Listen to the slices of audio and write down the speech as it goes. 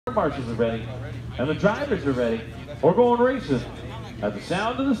marshals are ready, and the drivers are ready. We're going racing at the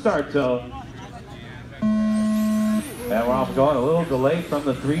sound of the start zone. And we're off going. A little delay from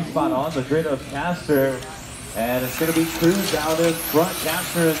the 3 spot on the grid of Castor. And it's going to be Cruz out in front.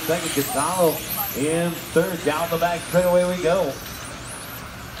 Castor in second. Gonzalo in third. Down the back straight away we go.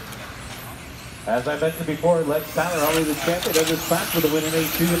 As I mentioned before, Lex Tyler, only the champion of this class with a win in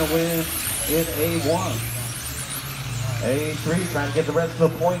A2 and a win in A1. A3 trying to get the rest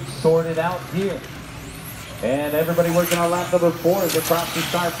of the points sorted out here. And everybody working on lap number 4 as they cross the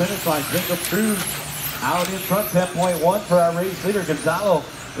start finish line. Jacob Cruz out in front, 10.1 for our race leader. Gonzalo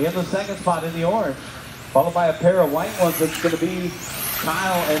in the second spot in the orange. Followed by a pair of white ones. It's going to be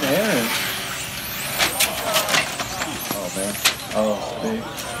Kyle and Aaron. Oh, man. Oh, big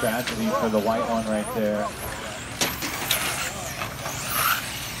tragedy for the white one right there.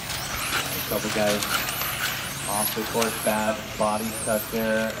 A couple guys off the course, bad body cut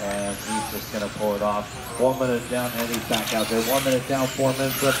there, and he's just going to pull it off. 1 minute down, and he's back out there. 1 minute down, 4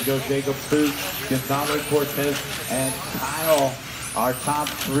 minutes left to go. Jacob Cruz, Gonzalo Cortez, and Kyle, our top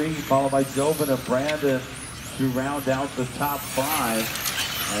 3, followed by Jovan and Brandon to round out the top 5.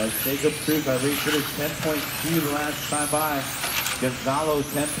 As Jacob Cruz, our race finished 10.2 the last time by. Gonzalo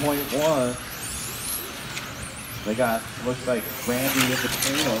 10.1. They got, looks like Randy in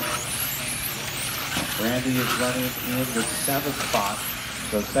between them. Randy is running in the 7th spot.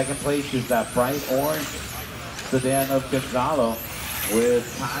 So second place is that bright orange sedan of Gonzalo with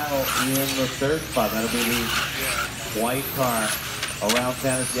Kyle in the 3rd spot. That'll be the white car around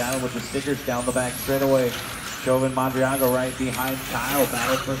Fantasy Island with the stickers down the back straightaway. Jovan Mondriago right behind Kyle.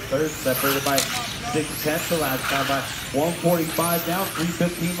 Battle for 3rd, separated by 6/10 the last time by 145 down,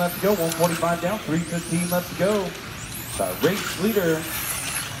 3:15 left to go. 145 down, 3:15 left to go. The race leader,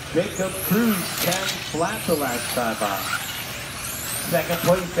 Jacob Cruz, 10 flat the last time by. Second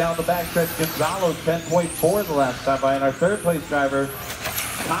place down the backstretch, Gonzalo, 10.4 the last time by. And our 3rd place driver,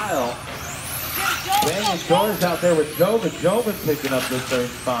 Kyle, banging doors out there with Jovan. Jovan picking up the 3rd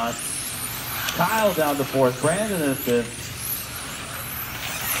spot. Kyle down to 4th, Brandon in 5th.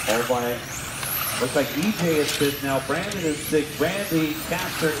 Oh my, looks like EJ is 5th now, Brandon is 6th, Randy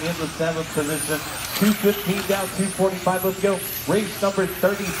Castor in the 7th position. 2:15 down, 2:45, let's go. Race number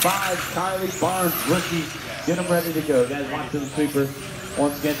 35, Charlie Barnes, rookie. Get them ready to go. Guys watching the sweeper.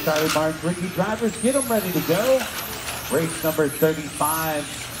 Once again, Charlie Barnes, rookie drivers, get them ready to go. Race number 35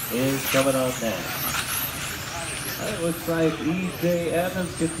 is coming up next. It looks like EJ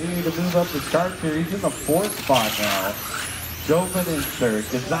Evans continuing to move up the chart here. He's in the 4th spot now. Jovan in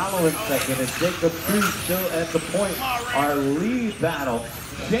 3rd, Gonzalo in 2nd, and Jacob Cruz still at the point. Our lead battle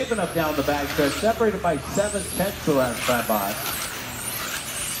shaping up down the backstretch, separated by 7/10 the last time by.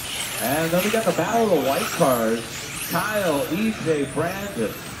 And then we got the battle of the white cars. Kyle, EJ,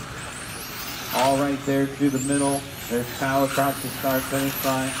 Brandon. All right there to the middle. There's Kyle across the start finish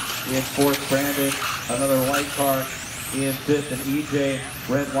line. In 4th, Brandon. Another white car in 5th, and EJ,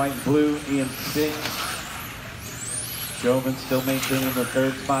 red, white, blue in 6th. Jovan still maintaining the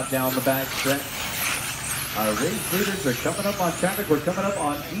 3rd spot down the back stretch. Our race leaders are coming up on traffic. We're coming up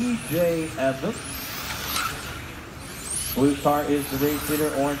on EJ Evans. Blue car is the race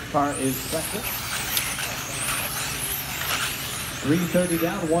leader. Orange car is 2nd. 3:30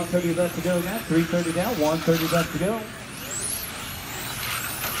 down, 1:30 left to go now. 3:30 down, 1:30 left to go.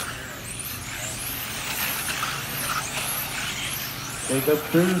 Jacob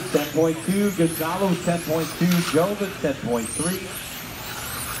Cruz, 10.2. Gonzalo, 10.2. Jovan, 10.3.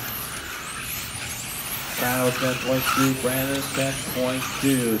 Kyle, 10.2. Brandon,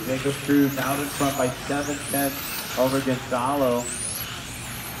 10.2. Jacob Cruz out in front by 7/10 over Gonzalo.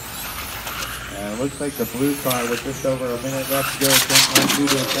 And it looks like the blue car with just over a minute left to go. 10.2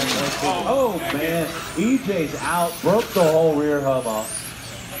 to 10.2. Oh, man. EJ's out. Broke the whole rear hub off.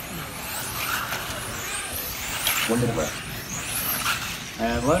 1 minute left.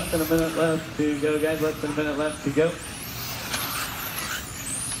 And less than a minute left to go, guys. Less than a minute left to go.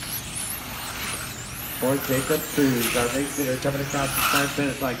 For Jacob Cruz, our race leader coming across the start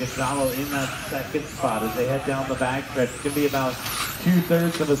finish line. Gonzalo in that 2nd spot as they head down the backstretch. It's going to be about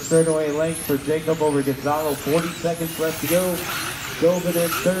 2/3 of a straightaway length for Jacob over Gonzalo. 40 seconds left to go. Jovan in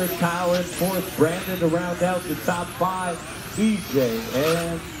 3rd, Kyle in 4th, Brandon to round out the top 5. EJ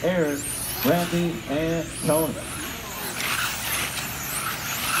and Aaron, Randy and Tony.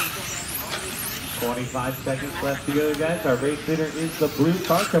 25 seconds left to go, guys. Our race leader is the blue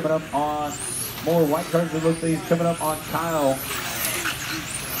car coming up on more white cars. It looks like he's coming up on Kyle.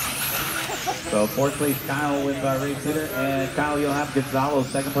 So 4th place Kyle wins our race leader. And Kyle, you'll have Gonzalo,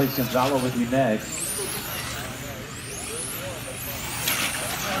 2nd place Gonzalo with you next.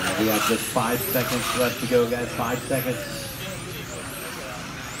 We have just 5 seconds left to go, guys. 5 seconds.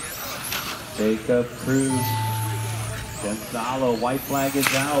 Jacob Cruz. Gonzalo, white flag is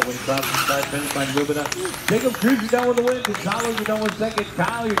out. We cross the start finish line, moving up. Jacob Cruz, you're done with the win. Gonzalo, you're done with second.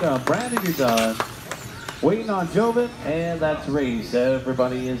 Kyle, you're done. Brandon, you're done. Waiting on Joven, and that's race.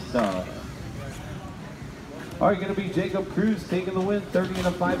 Everybody is done. All right, going to be Jacob Cruz taking the win, 30 and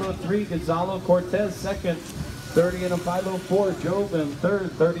a 503. Gonzalo Cortez second, 30 and a 504. Joven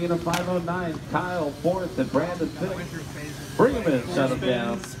third, 30 and a 509. Kyle fourth, and Brandon fifth. Bring him in, shut him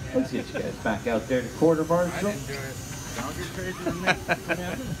down. Let's get you guys back out there to quarter marshal.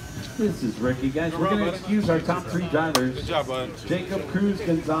 This is Ricky, guys. We're going to excuse our top 3 drivers. Good job, bud. Jacob Cruz,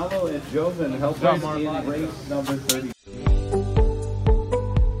 Gonzalo, and Joven helped us in race number 30.